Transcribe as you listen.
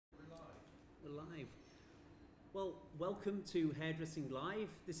We're live. Well, welcome to Hairdressing Live.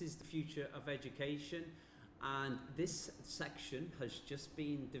 This is the future of education, and this section has just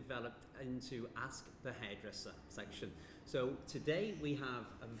been developed into Ask the Hairdresser section. So today we have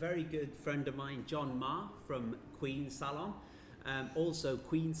a very good friend of mine, John Maher from Queen Salon, also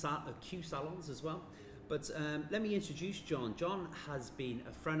Q Salons as well. But let me introduce John. John has been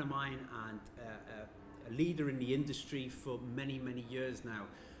a friend of mine and a leader in the industry for many, many years now.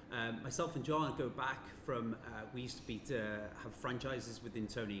 Myself and John go back from, we used to have franchises within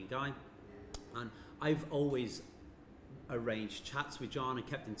Tony and Guy, and I've always arranged chats with John and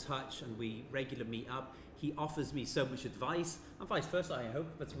kept in touch, and we regularly meet up. He offers me so much advice, and vice versa, I hope,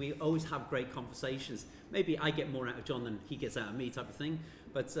 but we always have great conversations. Maybe I get more out of John than he gets out of me, type of thing,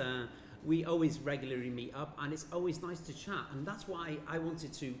 but we always regularly meet up, and it's always nice to chat, and that's why I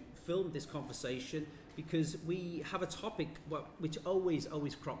wanted to film this conversation, because we have a topic which always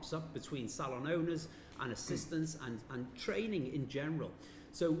crops up between salon owners and assistants and training in general.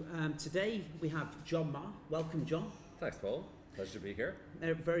 So today we have John Maher. Welcome, John. Thanks, Paul. Pleasure to be here.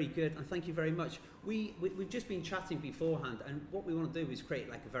 Very good, and thank you very much. We've just been chatting beforehand, and what we want to do is create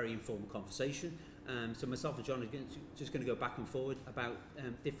like a very informal conversation. So myself and John are just going to go back and forward about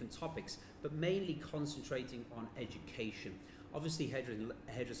different topics, but mainly concentrating on education. Obviously,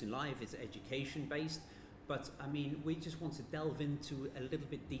 Hairdressing Live is education based, but I mean, we just want to delve into a little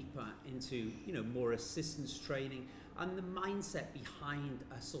bit deeper into, more assistance training and the mindset behind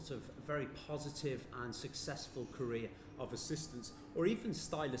a sort of very positive and successful career of assistants, or even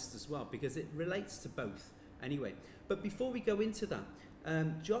stylists as well, because it relates to both anyway. But before we go into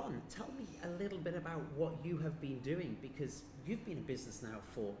that, John, tell me a little bit about what you have been doing, because you've been in business now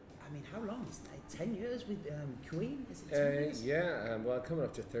for, how long? Is it 10 years with Queen? Is it 10 years? Yeah, well, coming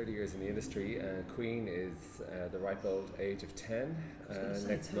up to 30 years in the industry. Queen is the ripe old age of 10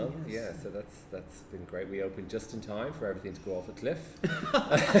 next month. Years. Yeah, so that's been great. We opened just in time for everything to go off a cliff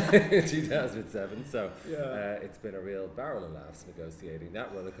in 2007. So yeah. It's been a real barrel of laughs negotiating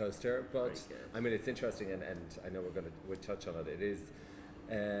that roller coaster. But it's interesting, and I know we'll touch on it. It is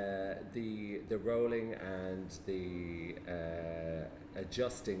the rolling and the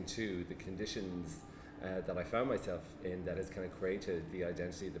adjusting to the conditions that I found myself in, that has kind of created the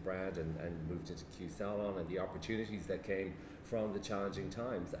identity of the brand and moved into Q Salon, and the opportunities that came from the challenging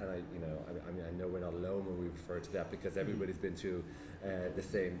times. And I know we're not alone when we refer to that, because everybody's been through the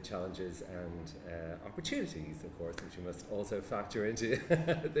same challenges and opportunities, of course, which we must also factor into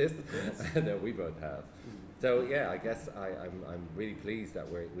this that we both have. So yeah, I guess I'm really pleased that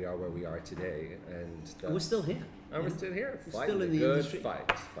we are where we are today, and we're still here. And we're still here, fighting the good fight.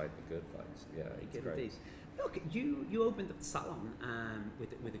 Fight the good fight. Yeah, it's great. Indeed. Look, you opened up the salon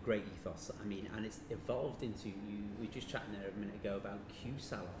with a great ethos. And it's evolved into we were just chatting there a minute ago about Q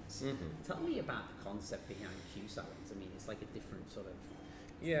Salons. Mm-hmm. Tell me about the concept behind Q Salons. It's like a different sort of.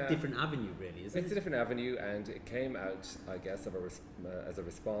 Yeah. Different avenue, really, isn't it? It's a different avenue, and it came out, I guess, as a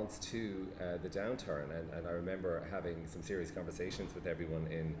response to the downturn. And I remember having some serious conversations with everyone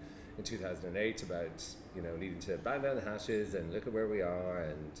in 2008 about, needing to batten down the hatches and look at where we are,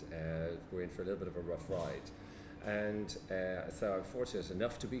 and we're in for a little bit of a rough ride. And so I'm fortunate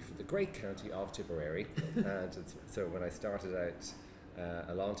enough to be from the great county of Tipperary. And so when I started out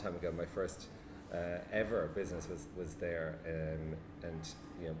a long time ago, my first ever business was there, and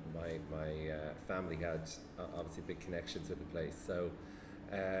my family had obviously big connections with the place. So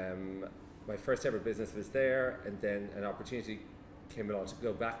my first ever business was there, and then an opportunity came along to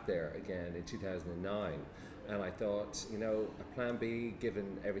go back there again in 2009. And I thought, a plan B,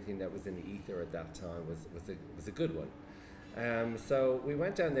 given everything that was in the ether at that time, was a good one. So we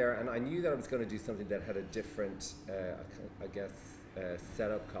went down there, and I knew that I was going to do something that had a different,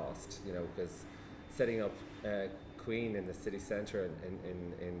 setup cost, because setting up Queen in the city centre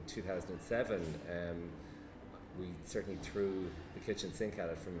in 2007, we certainly threw the kitchen sink at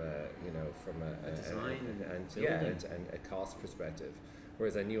it from a design and a cost perspective.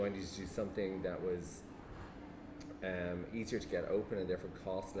 Whereas I knew I needed to do something that was easier to get open, and therefore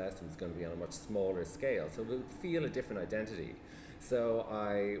cost less, and was going to be on a much smaller scale, so it would feel a different identity. So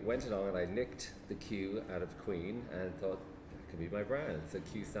I went along and I nicked the Q out of Queen and thought, could be my brand, so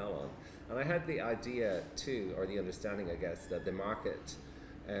Q Salon. And I had the idea too, or the understanding, I guess, that the market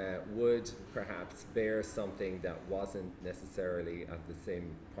would perhaps bear something that wasn't necessarily at the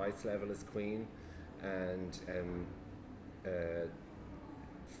same price level as Queen, and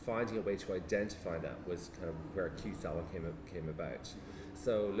finding a way to identify that was kind of where Q Salon came about.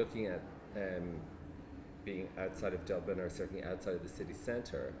 So looking at being outside of Dublin, or certainly outside of the city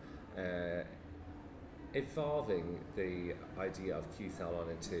centre, evolving the idea of Q Salon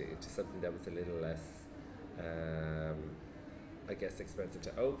into something that was a little less, I guess, expensive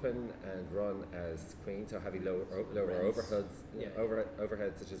to open and run as Queen, so having lower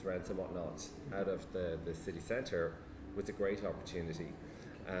overheads such as rents and whatnot out of the city centre was a great opportunity.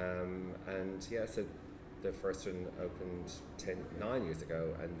 And yeah, so the first one opened 9 years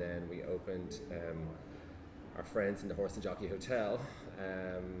ago, and then we opened, our friends in the Horse and Jockey Hotel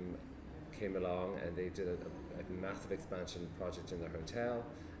came along and they did a massive expansion project in their hotel,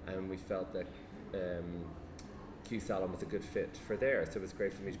 and we felt that Q Salon was a good fit for there. So it was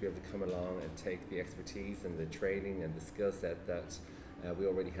great for me to be able to come along and take the expertise and the training and the skill set that we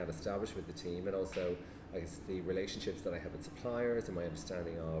already had established with the team, and also I guess the relationships that I have with suppliers and my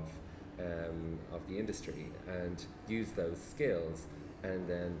understanding of the industry, and use those skills and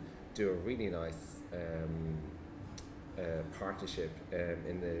then do a really nice partnership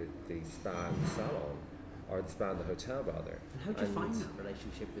in the spa and the salon, or the spa and the hotel rather. And how do you find that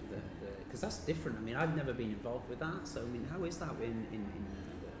relationship with the because that's different. I mean, I've never been involved with that, so I mean, how is that in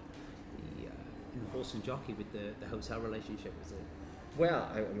the Horse and Jockey with the hotel relationship? Is it? Well,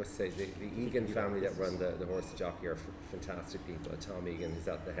 I must say the Egan family that run the Horse and Jockey are fantastic people. Tom Egan, who's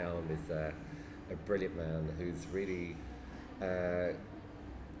at the helm, is a brilliant man who's really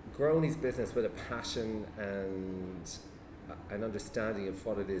grown his business with a passion and an understanding of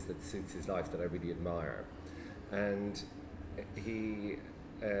what it is that suits his life that I really admire. And he,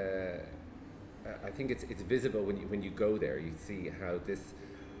 I think it's visible when you go there. You see how this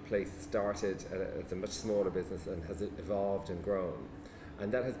place started as a much smaller business and has evolved and grown.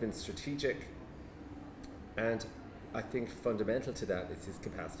 And that has been strategic, and I think fundamental to that is his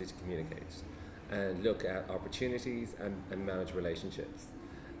capacity to communicate and look at opportunities and manage relationships.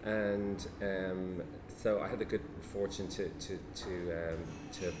 And so I had the good fortune to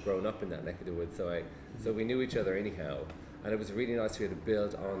have grown up in that neck of the woods. So we knew each other anyhow, and it was really nice to be able to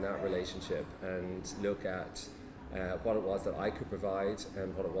build on that relationship and look at what it was that I could provide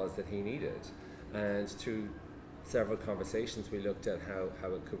and what it was that he needed. And through several conversations we looked at how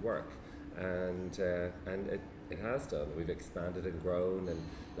it could work, and it has done. We've expanded and grown, and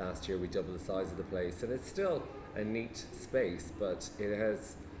last year we doubled the size of the place, and it's still a neat space, but it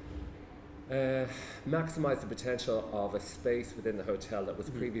has maximised the potential of a space within the hotel that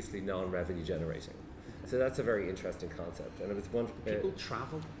was previously non-revenue generating. So that's a very interesting concept, and it was one. People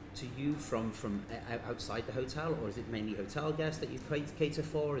travel to you from outside the hotel, or is it mainly hotel guests that you cater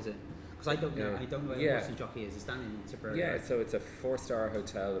for? Is it? Because I don't know. I don't know where Horse and Jockey is. It's down in Tipperary. Yeah, so it's a 4-star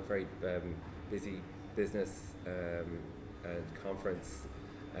hotel, a very busy business and conference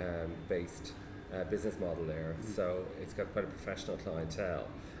based business model there. So it's got quite a professional clientele,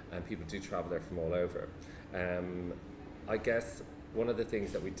 and people do travel there from all over. I guess one of the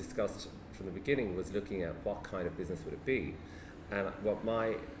things that we discussed from the beginning was looking at what kind of business would it be, and what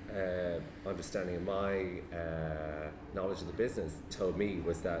my understanding and my knowledge of the business told me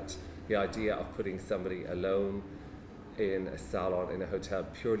was that the idea of putting somebody alone in a salon in a hotel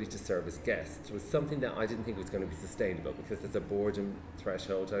purely to service guests was something that I didn't think was going to be sustainable, because there's a boredom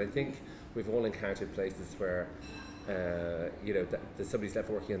threshold, and I think we've all encountered places where that somebody's left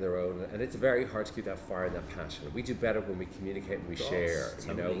working on their own, and it's very hard to keep that fire and that passion. We do better when we communicate and we share.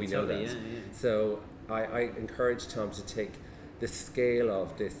 We know that. Yeah. So I encourage Tom to take the scale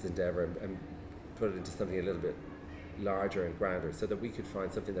of this endeavour and put it into something a little bit larger and grander, so that we could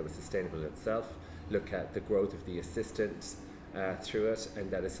find something that was sustainable in itself, look at the growth of the assistant through it,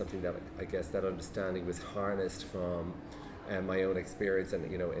 and that is something that I guess that understanding was harnessed from my own experience,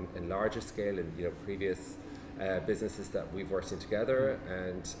 and in larger scale, and previous businesses that we've worked in together,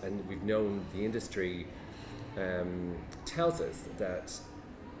 and we've known the industry tells us that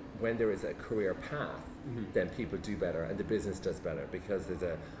when there is a career path, then people do better and the business does better, because there's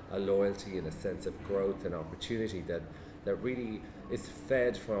a loyalty and a sense of growth and opportunity that really is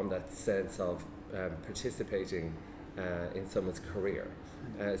fed from that sense of participating in someone's career.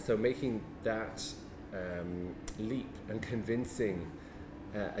 So making that leap and convincing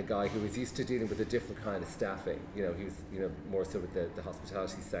a guy who was used to dealing with a different kind of staffing, he was more so with the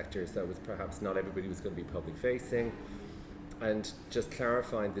hospitality sector, so it was perhaps not everybody was going to be public facing, and just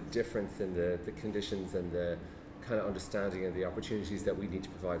clarifying the difference in the conditions and the kind of understanding and the opportunities that we need to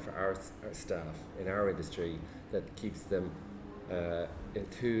provide for our staff in our industry, that keeps them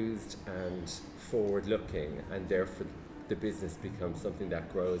enthused and forward looking, and therefore the business becomes something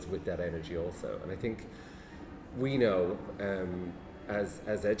that grows with that energy also. And I think we know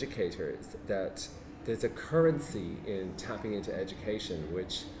as educators that there's a currency in tapping into education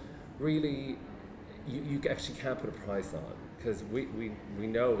which really you actually can't put a price on, because we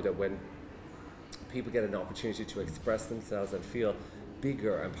know that when people get an opportunity to express themselves and feel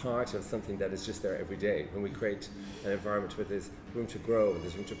bigger and part of something that is just there every day. When we create an environment where there's room to grow, and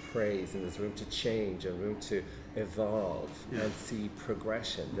there's room to praise, and there's room to change, and room to evolve and see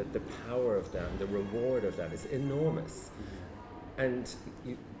progression, that the power of that, the reward of that is enormous. And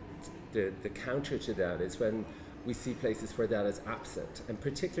the counter to that is when we see places where that is absent, and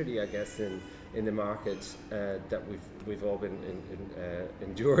particularly, I guess, in the market that we've all been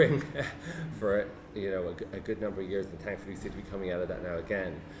enduring for a good number of years, and thankfully seem to be coming out of that now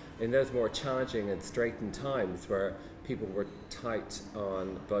again. In those more challenging and straitened times where people were tight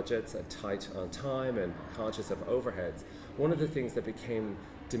on budgets and tight on time and conscious of overheads, one of the things that became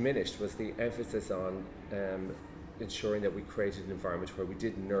diminished was the emphasis on ensuring that we created an environment where we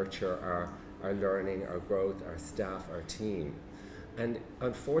did nurture our learning, our growth, our staff, our team. And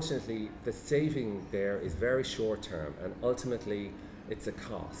unfortunately, the saving there is very short term, and ultimately it's a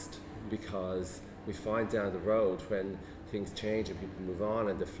cost, because we find down the road when things change and people move on,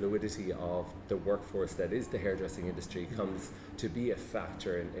 and the fluidity of the workforce that is the hairdressing industry comes to be a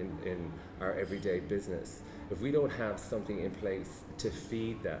factor in our everyday business. If we don't have something in place to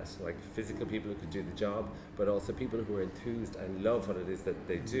feed that, like physical people who can do the job, but also people who are enthused and love what it is that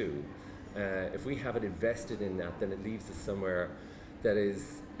they do, if we haven't invested in that, then it leaves us somewhere that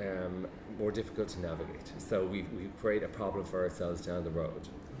is more difficult to navigate. So we create a problem for ourselves down the road,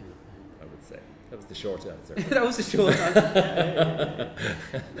 I would say. That was the short answer. That was the short answer.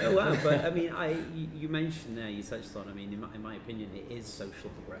 No, wow, but I mean, you mentioned there, you touched on, I mean, in my opinion, it is social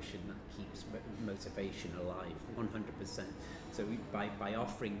progression that keeps motivation alive, 100%. So by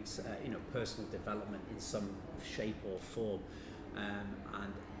offering, personal development in some shape or form,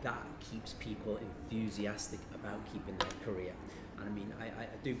 and that keeps people enthusiastic about keeping their career. And I mean, I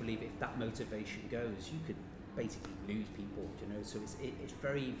do believe if that motivation goes, you could basically lose people, so it's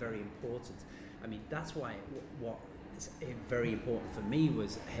very, very important. I mean, that's why what is very important for me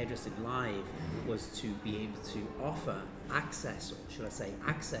was Hairdressing Live was to be able to offer access, or should I say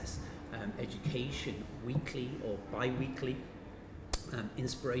access, education weekly or bi-weekly,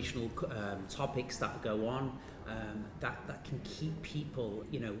 inspirational topics that go on, that can keep people,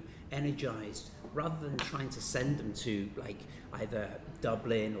 energized, rather than trying to send them to like either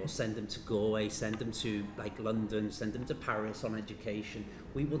Dublin or send them to Galway, send them to like London, send them to Paris on education.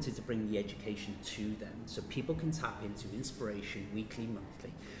 We wanted to bring the education to them so people can tap into inspiration weekly,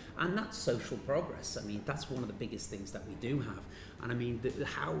 monthly. And that's social progress. I mean, that's one of the biggest things that we do have. And I mean,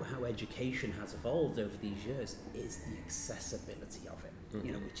 how education has evolved over these years is the accessibility of it,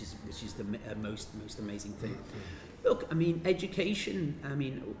 which is the most amazing thing. Look, I mean, education,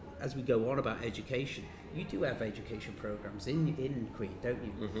 as we go on about education, you do have education programs in Queen, don't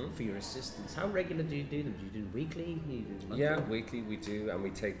you, for your assistants? How regular do you do them? Do you do them weekly? Do you do them monthly? Yeah, weekly we do, and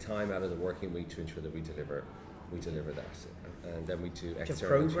we take time out of the working week to ensure that we deliver that. And then we do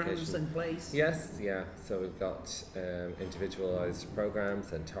external programs education. In place? Yes, yeah. So we've got individualized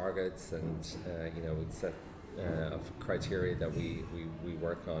programs and targets, and we set of criteria that we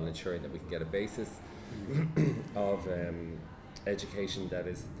work on, ensuring that we can get a basis of education that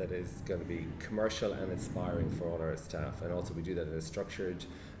is going to be commercial and inspiring for all our staff, and also we do that in a structured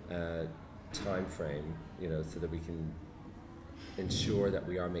time frame, so that we can ensure that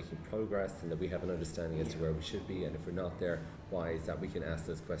we are making progress and that we have an understanding as to where we should be, and if we're not there, why is that? We can ask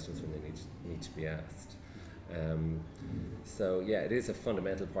those questions when they need to be asked. So yeah, it is a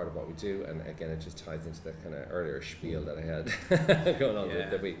fundamental part of what we do, and again, it just ties into that kind of earlier spiel that I had going on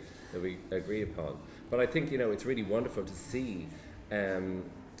that we agree upon. But I think it's really wonderful to see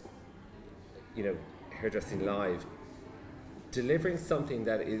Hairdressing Live delivering something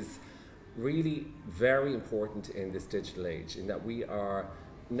that is really very important in this digital age, in that we are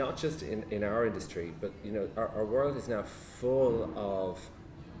not just in our industry, but our world is now full of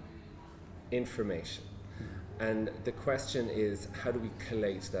information. And the question is, how do we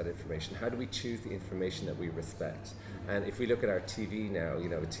collate that information? How do we choose the information that we respect? And if we look at our TV now,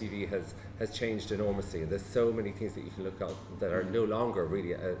 TV has changed enormously. And there's so many things that you can look at that are no longer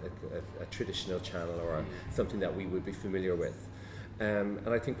really a traditional channel or something that we would be familiar with. And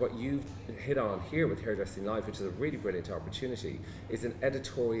I think what you've hit on here with Hairdressing Live, which is a really brilliant opportunity, is an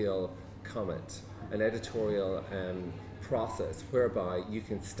editorial comment, an editorial process whereby you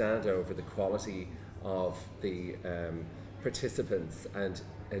can stand over the quality of the participants and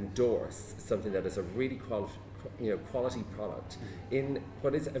endorse something that is a really quality product in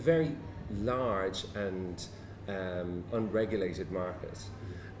what is a very large and unregulated market.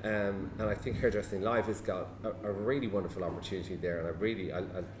 And I think Hairdressing Live has got a really wonderful opportunity there,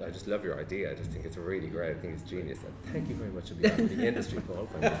 and I just love your idea. I just think it's really great. I think it's genius. And thank you very much on behalf of the industry, Paul,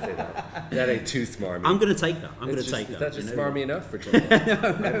 if I'm going to say that. That ain't too smarmy. I'm going to take that. Is that just smarmy enough for John?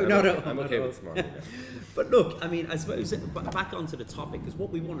 No. I'm okay with smarmy enough. But look, I mean, I suppose back onto the topic, because what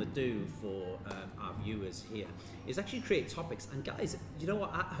we want to do for our viewers here is actually create topics. And guys, you know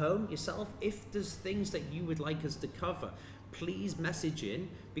what, at home yourself, if there's things that you would like us to cover, please message in,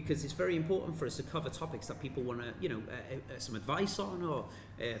 because it's very important for us to cover topics that people want to, some advice on, or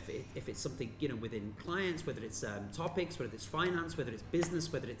if it's something, within clients, whether it's topics, whether it's finance, whether it's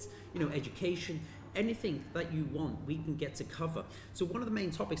business, whether it's, education, anything that you want, we can get to cover. So one of the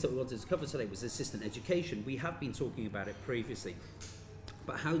main topics that we wanted to cover today was assistant education. We have been talking about it previously,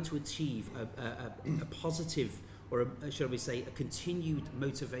 but how to achieve a positive, or shall we say, a continued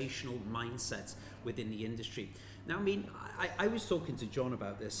motivational mindset within the industry. Now, I mean, I was talking to John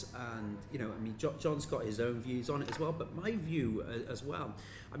about this, and John's got his own views on it as well, but my view as well.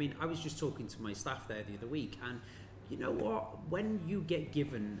 I mean, I was just talking to my staff there the other week, and you know what? When you get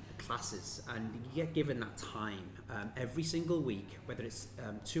given classes and you get given that time every single week, whether it's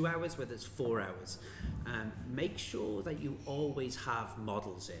 2 hours, whether it's 4 hours, make sure that you always have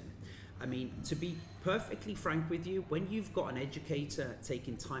models in. I mean, to be perfectly frank with you, when you've got an educator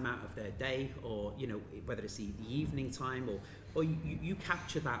taking time out of their day, or whether it's the evening time, or you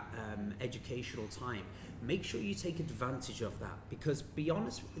capture that educational time, make sure you take advantage of that, because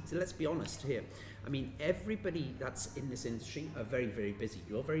let's be honest here. I mean, everybody that's in this industry are very, very busy.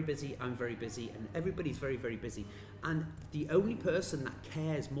 You're very busy, I'm very busy, and everybody's very, very busy. And the only person that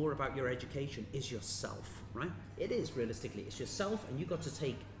cares more about your education is yourself, right? It is, realistically. It's yourself, and you've got to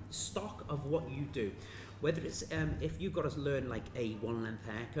take stock of what you do, whether it's if you've got to learn like a one length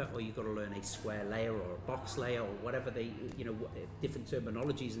haircut, or you've got to learn a square layer or a box layer, or whatever different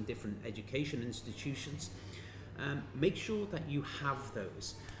terminologies in different education institutions. Make sure that you have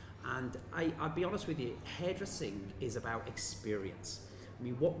those. And I'll be honest with you, hairdressing is about experience. I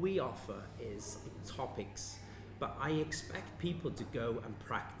mean, what we offer is topics, but I expect people to go and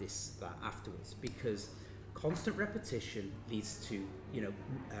practice that afterwards, because constant repetition leads to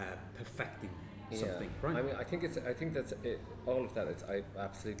perfecting something. Yeah. Right. I mean, I think that's it. All of that. I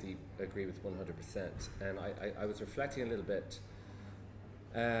absolutely agree with 100%. And I was reflecting a little bit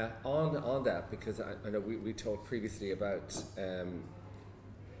on that, because I know we talked previously about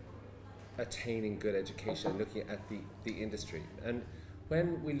attaining good education, looking at the industry. And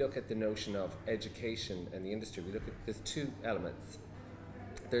when we look at the notion of education and the industry, there's two elements.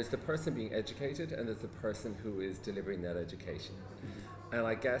 There's the person being educated, and there's the person who is delivering that education. Mm-hmm. And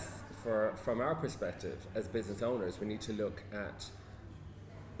I guess from our perspective as business owners, we need to look at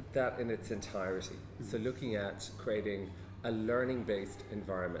that in its entirety. Mm-hmm. So looking at creating a learning-based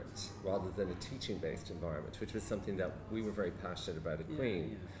environment rather than a teaching-based environment, which was something that we were very passionate about at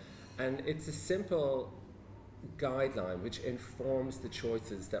Queen. Yeah. And it's a simple guideline which informs the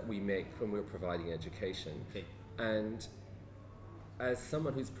choices that we make when we're providing education. Okay. And as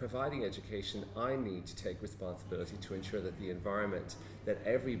someone who's providing education, I need to take responsibility to ensure that the environment that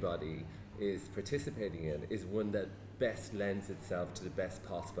everybody is participating in is one that best lends itself to the best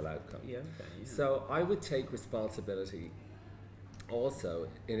possible outcome. Yeah, okay, yeah. So I would take responsibility also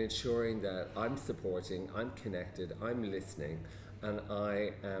in ensuring that I'm supporting, I'm connected, I'm listening, and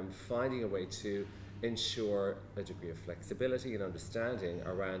I am finding a way to ensure a degree of flexibility and understanding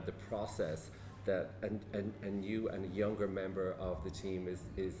around the process that a new and a younger member of the team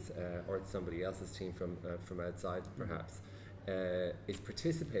is or it's somebody else's team from outside perhaps is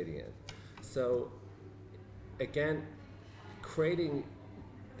participating in. So again, creating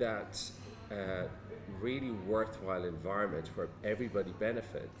that really worthwhile environment where everybody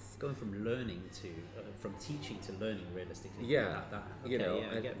benefits. Going from learning to from teaching to learning, realistically. Yeah,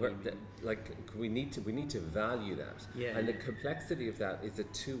 Okay, like we need to value that. Yeah. And the complexity of that is a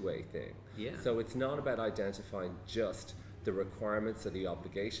two-way thing. Yeah. So it's not about identifying just the requirements or the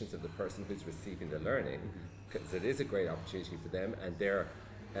obligations of the person who's receiving the learning, because it is a great opportunity for them, and their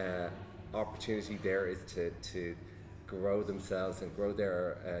opportunity there is to grow themselves and grow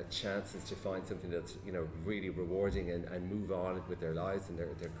their chances to find something that's really rewarding and move on with their lives and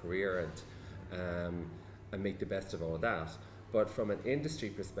their career and make the best of all of that. But from an industry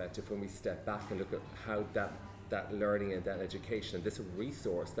perspective, when we step back and look at how that learning and that education and this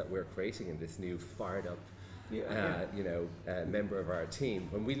resource that we're creating in this new fired up member of our team,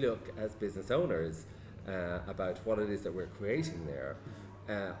 when we look as business owners about what it is that we're creating there,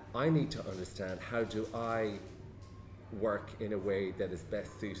 I need to understand, how do I work in a way that is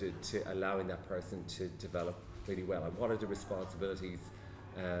best suited to allowing that person to develop really well, and what are the responsibilities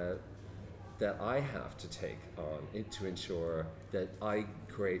that I have to take on to ensure that I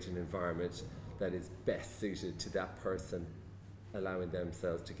create an environment that is best suited to that person, allowing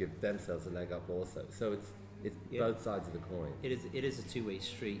themselves to give themselves a leg up also. So it's both sides of the coin. It is a two-way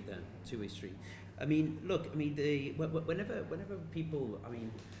street there, two-way street. I mean, look, I mean, whenever people, I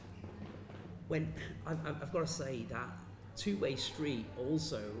mean, when I've got to say that two-way street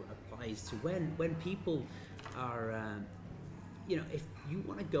also applies to when people are, you know, if you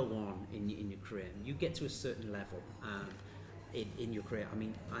want to go on in your career, you get to a certain level in your career. I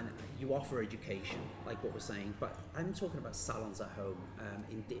mean, and you offer education, like what we're saying, but I'm talking about salons at home,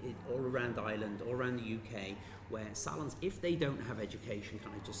 all around Ireland, all around the UK, where salons, if they don't have education,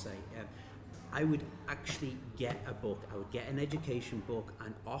 can I just say, I would actually get a book. I would get an education book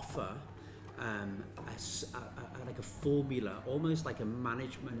and offer like a formula, almost like a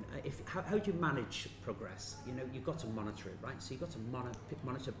management. How do you manage progress? You know, you've got to monitor it, right? So you've got to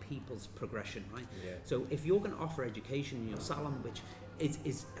monitor people's progression, right? Yeah. So if you're going to offer education in your salon, which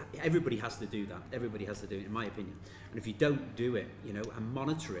is everybody has to do that. Everybody has to do it, in my opinion. And if you don't do it, you know, and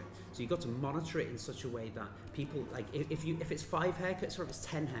monitor it, so you've got to monitor it in such a way that people, like, if it's 5 haircuts or if it's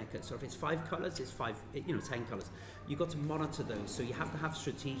 10 haircuts or if it's 5 colours, it's 10 colours. You've got to monitor those. So you have to have a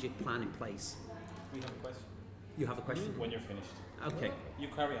strategic plan in place. We have a question. You have a question? When you're finished. Okay. You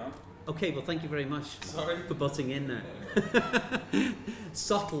carry on. Okay, well, thank you very much. Sorry. For butting in there.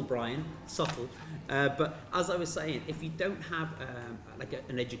 Subtle, Brian, subtle. But as I was saying, if you don't have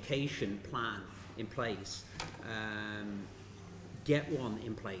an education plan in place, get one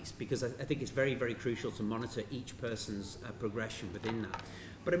in place, because I think it's very, very crucial to monitor each person's progression within that.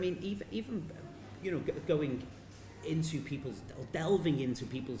 But I mean, even you know, going into people's, or delving into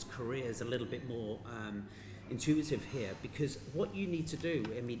people's careers a little bit more intuitive here, because what you need to do,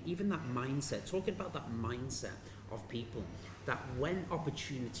 I mean, even that mindset, talking about that mindset of people, that when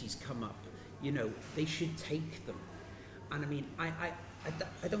opportunities come up, you know, they should take them. And I mean, I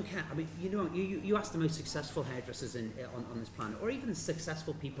don't care. I mean, you know, you ask the most successful hairdressers on this planet, or even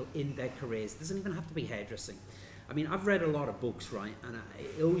successful people in their careers. It doesn't even have to be hairdressing. I mean, I've read a lot of books, right? And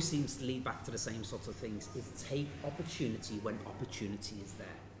it always seems to lead back to the same sorts of things. Is take opportunity when opportunity is there,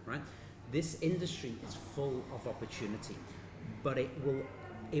 right? This industry is full of opportunity, but it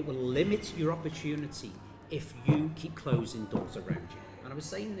will limit your opportunity if you keep closing doors around you. And I was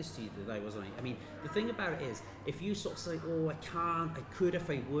saying this to you today, wasn't I? I mean, the thing about it is, if you sort of say, oh, I can't, I could if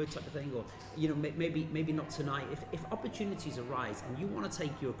I would, type of thing, or, you know, maybe not tonight. If opportunities arise and you want to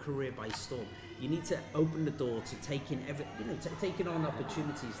take your career by storm, you need to open the door to taking taking on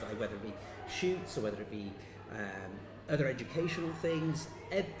opportunities, like whether it be shoots or whether it be other educational things,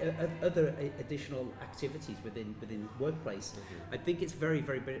 other additional activities within workplace. Mm-hmm. I think it's very,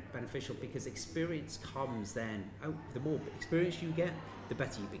 very beneficial, because experience comes then. The more experience you get, the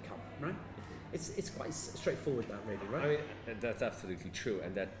better you become, right? It's quite straightforward, that, really, right? I mean, that's absolutely true,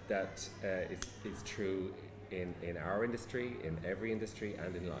 and that is true in our industry, in every industry,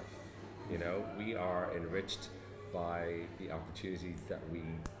 and in life. You know, we are enriched by the opportunities that we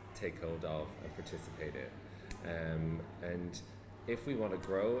take hold of and participate in. And if we want to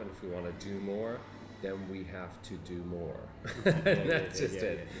grow and if we want to do more, then we have to do more. That's just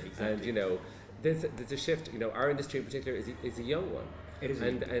it. Exactly. And you know, there's a shift. You know, our industry in particular is a young one. It is,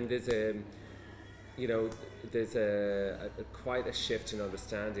 and there's quite a shift in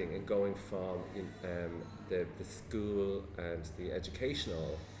understanding and going from the school and the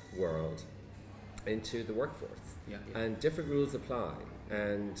educational world into the workforce. Yeah. And different rules apply.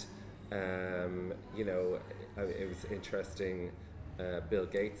 And you know, it was interesting. Bill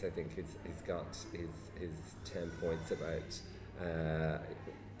Gates, I think, he's got his 10 points about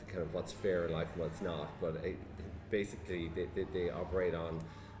kind of what's fair in life and what's not. But basically, they operate on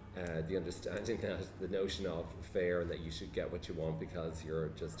the understanding that the notion of fair and that you should get what you want because you're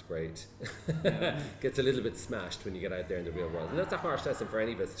just great gets a little bit smashed when you get out there in the real world. And that's a harsh lesson for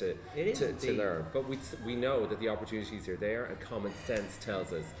any of us to learn. But we know that the opportunities are there, and common sense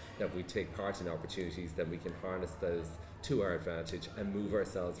tells us that if we take part in opportunities, then we can harness those to our advantage and move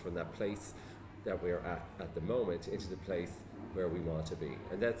ourselves from that place that we're at the moment into the place where we want to be.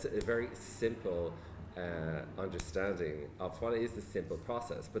 And that's a very simple understanding of what is the simple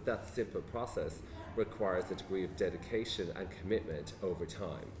process, but that simple process requires a degree of dedication and commitment over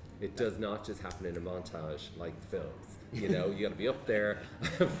time. It does not just happen in a montage like the films. You know, you got to be up there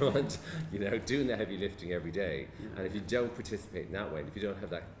front, you know, doing the heavy lifting every day. And if you don't participate in that way, if you don't have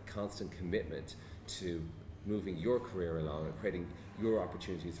that constant commitment to moving your career along and creating your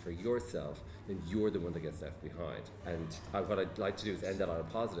opportunities for yourself, then you're the one that gets left behind. And what I'd like to do is end that on a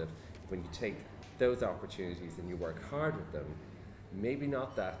positive. When you take those opportunities and you work hard with them, maybe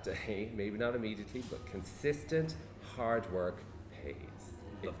not that day, maybe not immediately, but consistent hard work pays.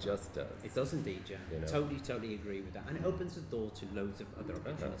 It just does. It does indeed, yeah. You know? Totally agree with that. And it opens the door to loads of other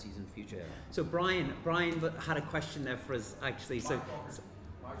opportunities in the future. Yeah. So Brian had a question there for us actually. Mark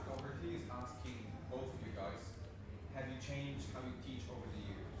Doherty is asking both of you guys, have you changed how you teach over the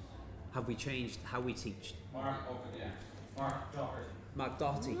years? Have we changed how we teach? Mark Doherty. Mark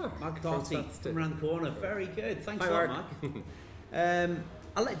Doherty. Oh, Mark Doherty fantastic. from around the corner. Very good. Thanks Hi, a lot, Mark. Mark.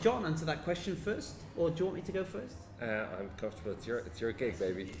 I'll let John answer that question first, or do you want me to go first? I'm comfortable. It's your gig,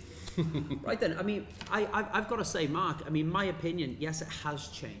 baby. Right then, I mean, I've got to say, Mark, I mean, my opinion, yes, it has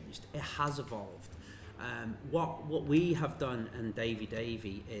changed. It has evolved. What we have done, and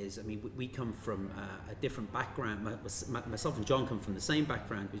Davey is, I mean, we come from a different background. Myself and John come from the same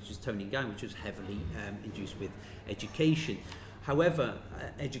background, which is Tony and Gang, which was heavily induced with education. However,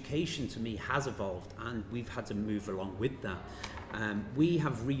 education to me has evolved, and we've had to move along with that. We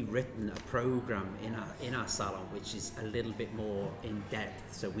have rewritten a program in our salon which is a little bit more in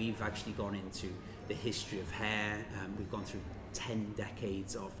depth. So we've actually gone into the history of hair. We've gone through 10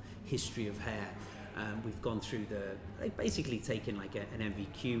 decades of history of hair. We've gone through basically taken like an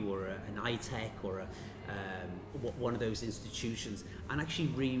MVQ or an ITEC or one of those institutions and actually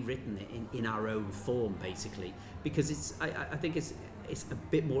rewritten it in our own form, basically, because I think it's a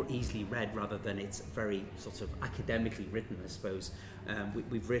bit more easily read rather than it's very sort of academically written, I suppose.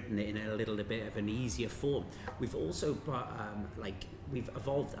 We've written it in a little bit of an easier form. We've also we've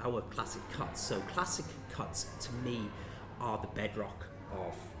evolved our classic cuts. So classic cuts to me are the bedrock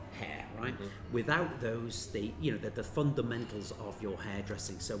of hair, right? Mm-hmm. Without those, the fundamentals of your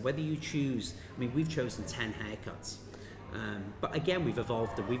hairdressing. So whether you choose, I mean, we've chosen 10 haircuts. But again, we've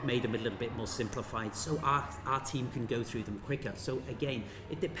evolved them, we've made them a little bit more simplified so our team can go through them quicker. So again,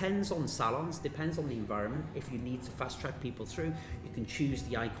 it depends on salons, depends on the environment. If you need to fast track people through, you can choose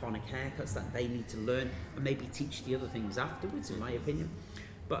the iconic haircuts that they need to learn and maybe teach the other things afterwards, in my opinion.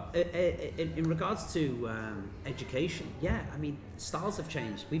 But in regards to education, yeah, I mean, styles have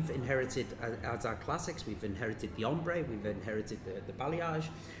changed. We've inherited, as our classics, we've inherited the ombre, we've inherited the balayage,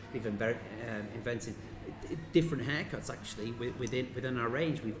 we've invented different haircuts actually within our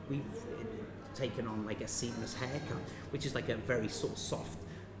range. We've taken on like a seamless haircut, which is like a very sort of soft,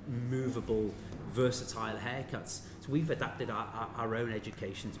 movable, versatile haircuts. So we've adapted our own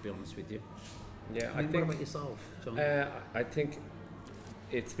education, to be honest with you. Yeah, I mean, what about yourself, John? I think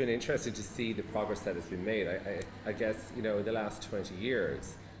it's been interesting to see the progress that has been made. I guess, in the last 20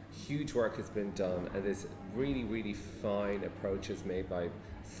 years, huge work has been done, and there's really, really fine approaches made by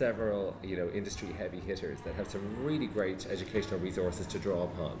several, industry heavy hitters that have some really great educational resources to draw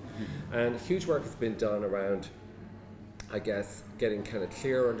upon. Mm-hmm. And huge work has been done around, I guess, getting kind of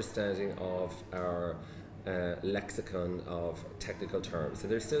clear understanding of our lexicon of technical terms.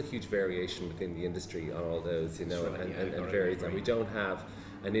 And there's still huge variation within the industry on all those, and varies, and we don't have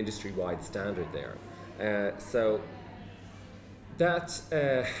an industry-wide standard there. So that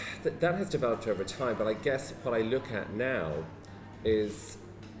has developed over time, but I guess what I look at now is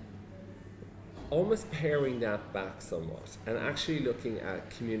almost paring that back somewhat and actually looking at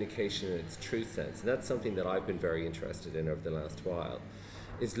communication in its true sense. And that's something that I've been very interested in over the last while,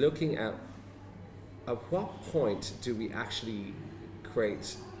 is looking at what point do we actually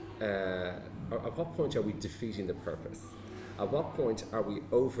create, at what point are we defeating the purpose? At what point are we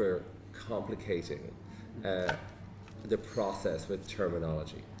over complicating the process with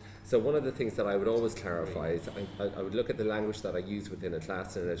terminology? So one of the things that I would always clarify is I would look at the language that I use within a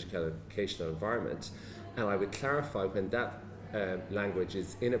class in an educational environment, and I would clarify when that language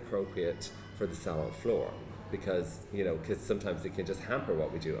is inappropriate for the salon floor, because sometimes it can just hamper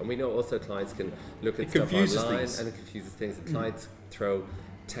what we do. And we know also clients can look at stuff online and it confuses things. And clients throw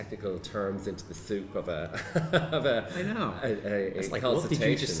technical terms into the soup of a I know. It's like, consultation. what did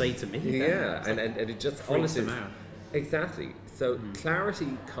you just say to me? Yeah, and it just freaks them out. Exactly. So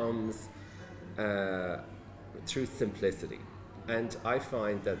clarity comes through simplicity, and I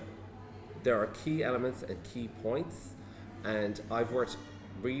find that there are key elements and key points, and I've worked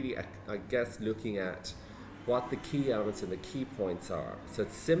really, I guess, looking at what the key elements and the key points are. So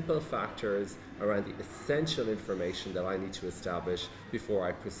it's simple factors around the essential information that I need to establish before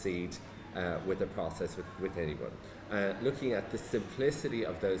I proceed with the process with anyone. Looking at the simplicity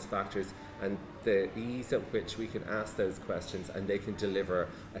of those factors and the ease at which we can ask those questions and they can deliver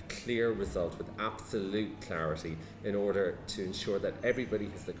a clear result with absolute clarity in order to ensure that everybody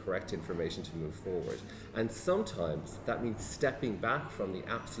has the correct information to move forward. And sometimes that means stepping back from the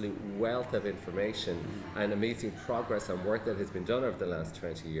absolute wealth of information and amazing progress and work that has been done over the last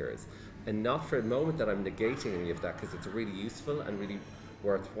 20 years And not for a moment that I'm negating any of that, because it's really useful and really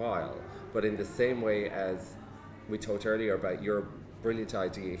worthwhile. But in the same way as we talked earlier about your brilliant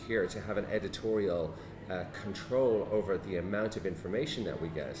idea here to have an editorial control over the amount of information that we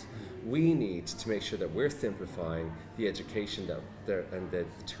get, we need to make sure that we're simplifying the education and the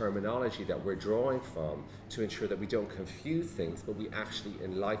terminology that we're drawing from to ensure that we don't confuse things, but we actually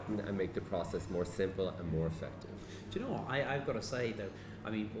enlighten and make the process more simple and more effective. Do you know what? I've got to say though, I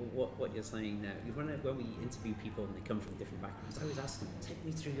mean, what you're saying now, when we interview people and they come from different backgrounds, I always ask them, take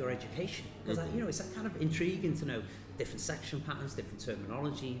me through your education. Because, you know, it's that kind of intriguing to know different section patterns, different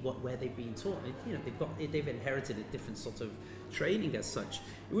terminology, where they've been taught. You know, they've inherited a different sort of training as such.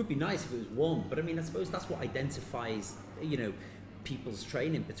 It would be nice if it was one, but I mean, I suppose that's what identifies, you know, people's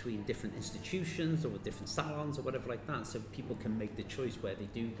training between different institutions or different salons or whatever like that, so people can make the choice where they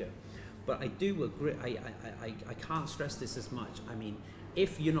do go. But I do agree, I can't stress this as much. I mean,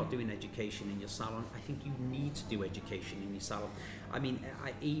 if you're not doing education in your salon, I think you need to do education in your salon. I mean,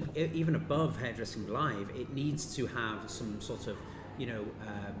 even above Hairdressing Live, it needs to have some sort of, you know,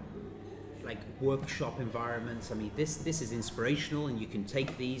 like workshop environments. I mean, this is inspirational, and you can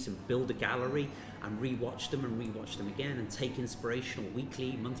take these and build a gallery and rewatch them again and take inspirational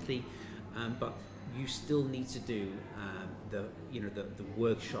weekly, monthly, but you still need to do the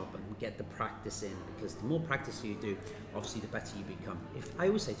workshop and get the practice in, because the more practice you do, obviously the better you become. If I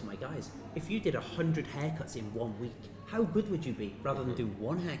always say to my guys, if you did 100 haircuts in 1 week, how good would you be rather than do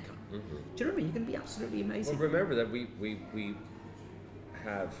one haircut? Do you know what I mean? You're going to be absolutely amazing. Well, remember that we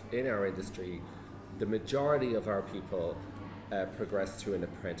have in our industry, the majority of our people progress through an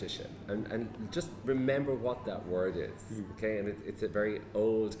apprenticeship, and just remember what that word is, okay? And it's a very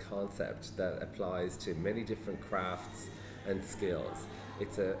old concept that applies to many different crafts and skills.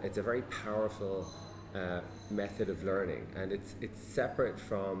 It's a very powerful method of learning, and it's separate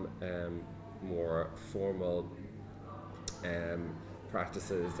from more formal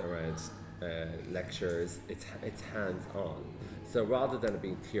practices around lectures. It's hands-on. So rather than it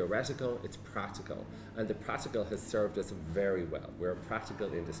being theoretical, it's practical. And the practical has served us very well. We're a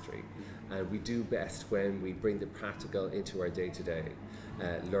practical industry, and we do best when we bring the practical into our day-to-day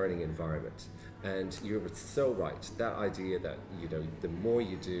learning environment. And you're so right, that idea that, you know, the more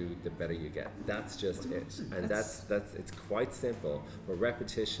you do, the better you get. That's just it. And that's it's quite simple, but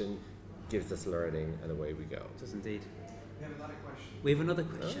repetition gives us learning, and away we go. It does indeed. We have another question. We have another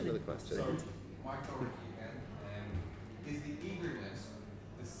question. Another question. So, Mike, over to you again. Is the eagerness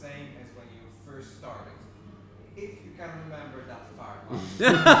the same as when you first started? If you can remember that far back.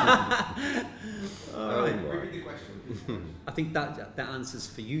 Repeat the question. I think that answer's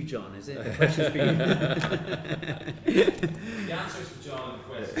for you, John, is it? The question's for you. The answer's for John, the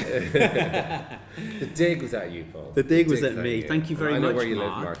question. The dig was at you, Paul. The dig was at me. You. Thank you very much, I know where you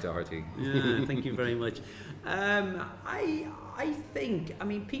Mark. live, Mark Doherty. Yeah, thank you very much. I think, I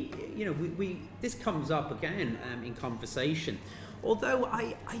mean, you know, we this comes up again in conversation. Although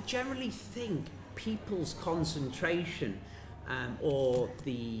I generally think people's concentration or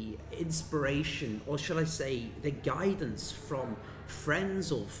the inspiration, or shall I say the guidance from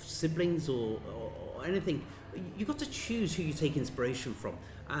friends or siblings or anything, you've got to choose who you take inspiration from,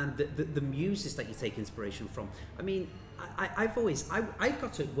 and the muses that you take inspiration from. I mean, I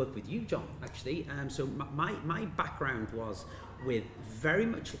got to work with you, John, actually. So my background was with very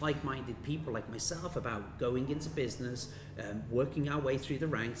much like-minded people like myself about going into business, working our way through the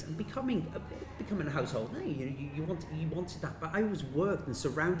ranks and becoming a household name. You wanted that, but I always worked and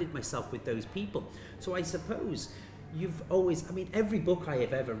surrounded myself with those people. So I suppose you've always, I mean, every book I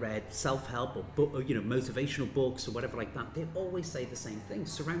have ever read, self-help or book, or, you know, motivational books or whatever like that, they always say the same thing: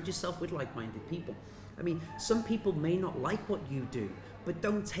 surround yourself with like-minded people. I mean, some people may not like what you do, but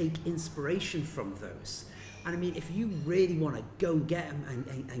don't take inspiration from those. And I mean, if you really want to go and get them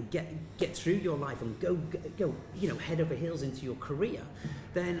and get through your life and go, you know, head over heels into your career,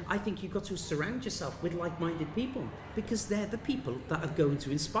 then I think you've got to surround yourself with like-minded people, because they're the people that are going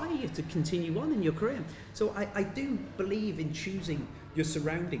to inspire you to continue on in your career. So I do believe in choosing your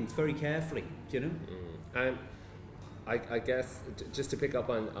surroundings very carefully, you know? And I guess just to pick up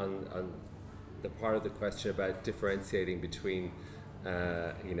on the part of the question about differentiating between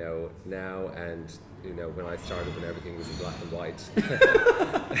you know, now and, you know, when I started, when everything was in black and white.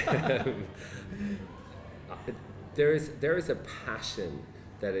 There is a passion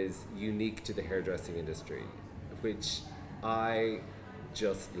that is unique to the hairdressing industry, which I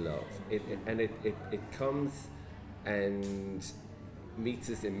just love. It comes and meets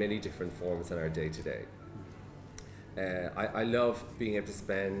us in many different forms in our day-to-day. I love being able to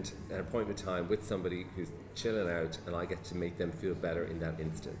spend an appointment time with somebody who's chilling out, and I get to make them feel better in that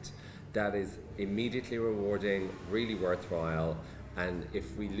instant. that is immediately rewarding, really worthwhile, and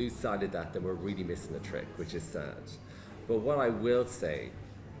if we lose sight of that, then we're really missing the trick, which is sad. But what I will say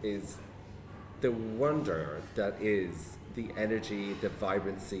is the wonder that is the energy, the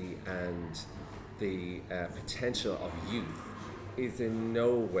vibrancy, and the potential of youth is in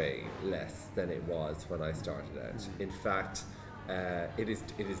no way less than it was when I started out. In fact, it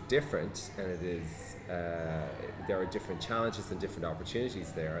is different, and it is there are different challenges and different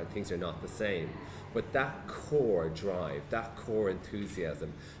opportunities there, and things are not the same. But that core drive, that core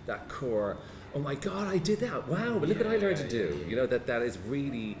enthusiasm, that core, oh my God, I did that! Wow, but look what I learned to do. You know, that is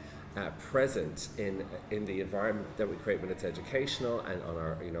really present in the environment that we create when it's educational, and on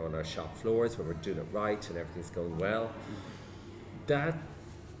our on our shop floors where we're doing it right and everything's going well. That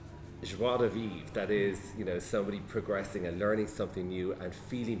joie de vivre, that is, somebody progressing and learning something new and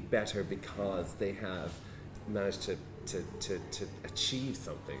feeling better because they have managed to achieve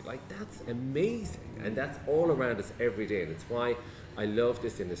something, like, that's amazing, and that's all around us every day, and it's why I love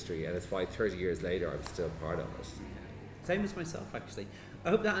this industry, and it's why 30 years later I'm still part of it. Same as myself, actually. I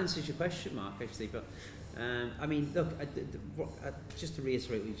hope that answers your question, Mark, actually, but I mean, look, just to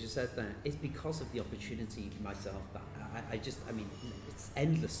reiterate what you just said there, it's because of the opportunity myself that I mean, it's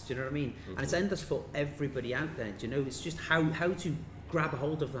endless, do you know what I mean? And it's endless for everybody out there, do you know? It's just how to grab a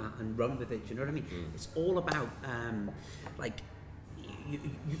hold of that and run with it, do you know what I mean? It's all about, like,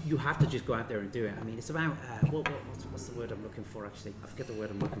 you have to just go out there and do it. I mean, it's about, what's the word I'm looking for, actually? I forget the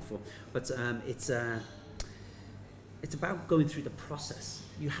word I'm looking for. But it's about going through the process.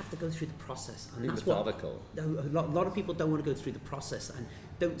 You have to go through the process, and that's methodical. A lot of people don't want to go through the process and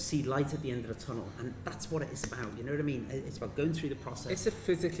don't see light at the end of the tunnel, and that's what it is about. You know what I mean? It's about going through the process. It's a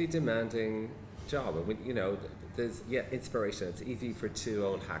physically demanding job, and there's inspiration. It's easy for two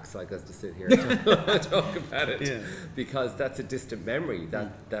old hacks like us to sit here and talk about it, because that's a distant memory.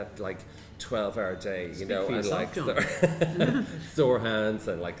 That like 12-hour day, Speak for yourself, and like sore hands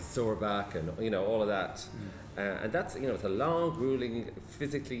and like a sore back and all of that. And that's it's a long, grueling,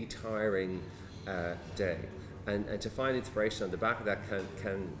 physically tiring day, and to find inspiration on the back of that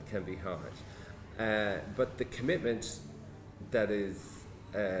can be hard. But the commitment that is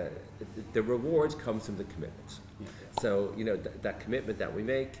the reward comes from the commitment. So that commitment that we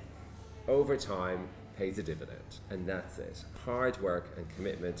make over time pays a dividend, and that's it. Hard work and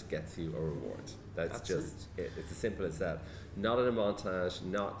commitment gets you a reward. That's just it. It's as simple as that. Not in a montage,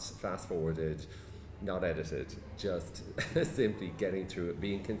 not fast forwarded, not edited, just simply getting through it,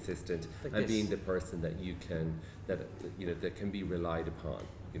 being consistent, like and being the person that that can be relied upon,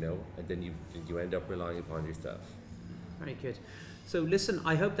 and then you end up relying upon yourself. Very good. So listen,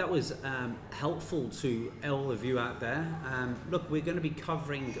 I hope that was helpful to all of you out there. Look, we're going to be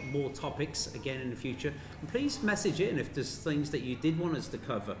covering more topics again in the future. And please message in if there's things that you did want us to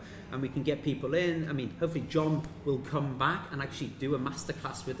cover, and we can get people in. I mean, hopefully John will come back and actually do a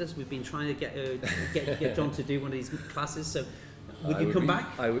masterclass with us. We've been trying to get John to do one of these classes. So would you come back?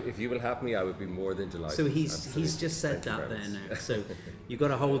 If you will have me, I would be more than delighted. So he's just said that there now. So you've got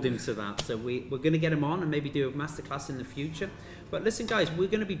to hold him to that. So we're going to get him on and maybe do a masterclass in the future. But listen, guys, we're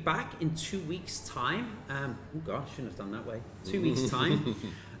going to be back in 2 weeks' time. Oh gosh, shouldn't have done that way. 2 weeks' time.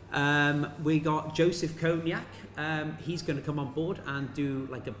 We got Joseph Cognac. He's going to come on board and do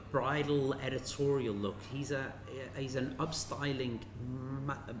like a bridal editorial look. He's an upstyling.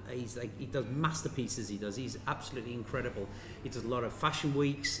 He does masterpieces. He's absolutely incredible. He does a lot of fashion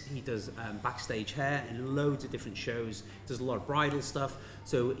weeks. He does backstage hair and loads of different shows. He does a lot of bridal stuff.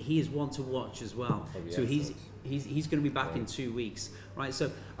 So he is one to watch as well. So he's going to be back in 2 weeks, right?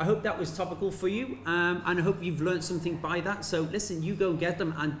 So I hope that was topical for you, and I hope you've learned something by that. So listen, you go and get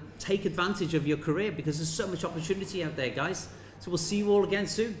them and take advantage of your career, because there's so much opportunity out there, guys. So we'll see you all again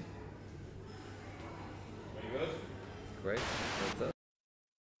soon. Very good. Great.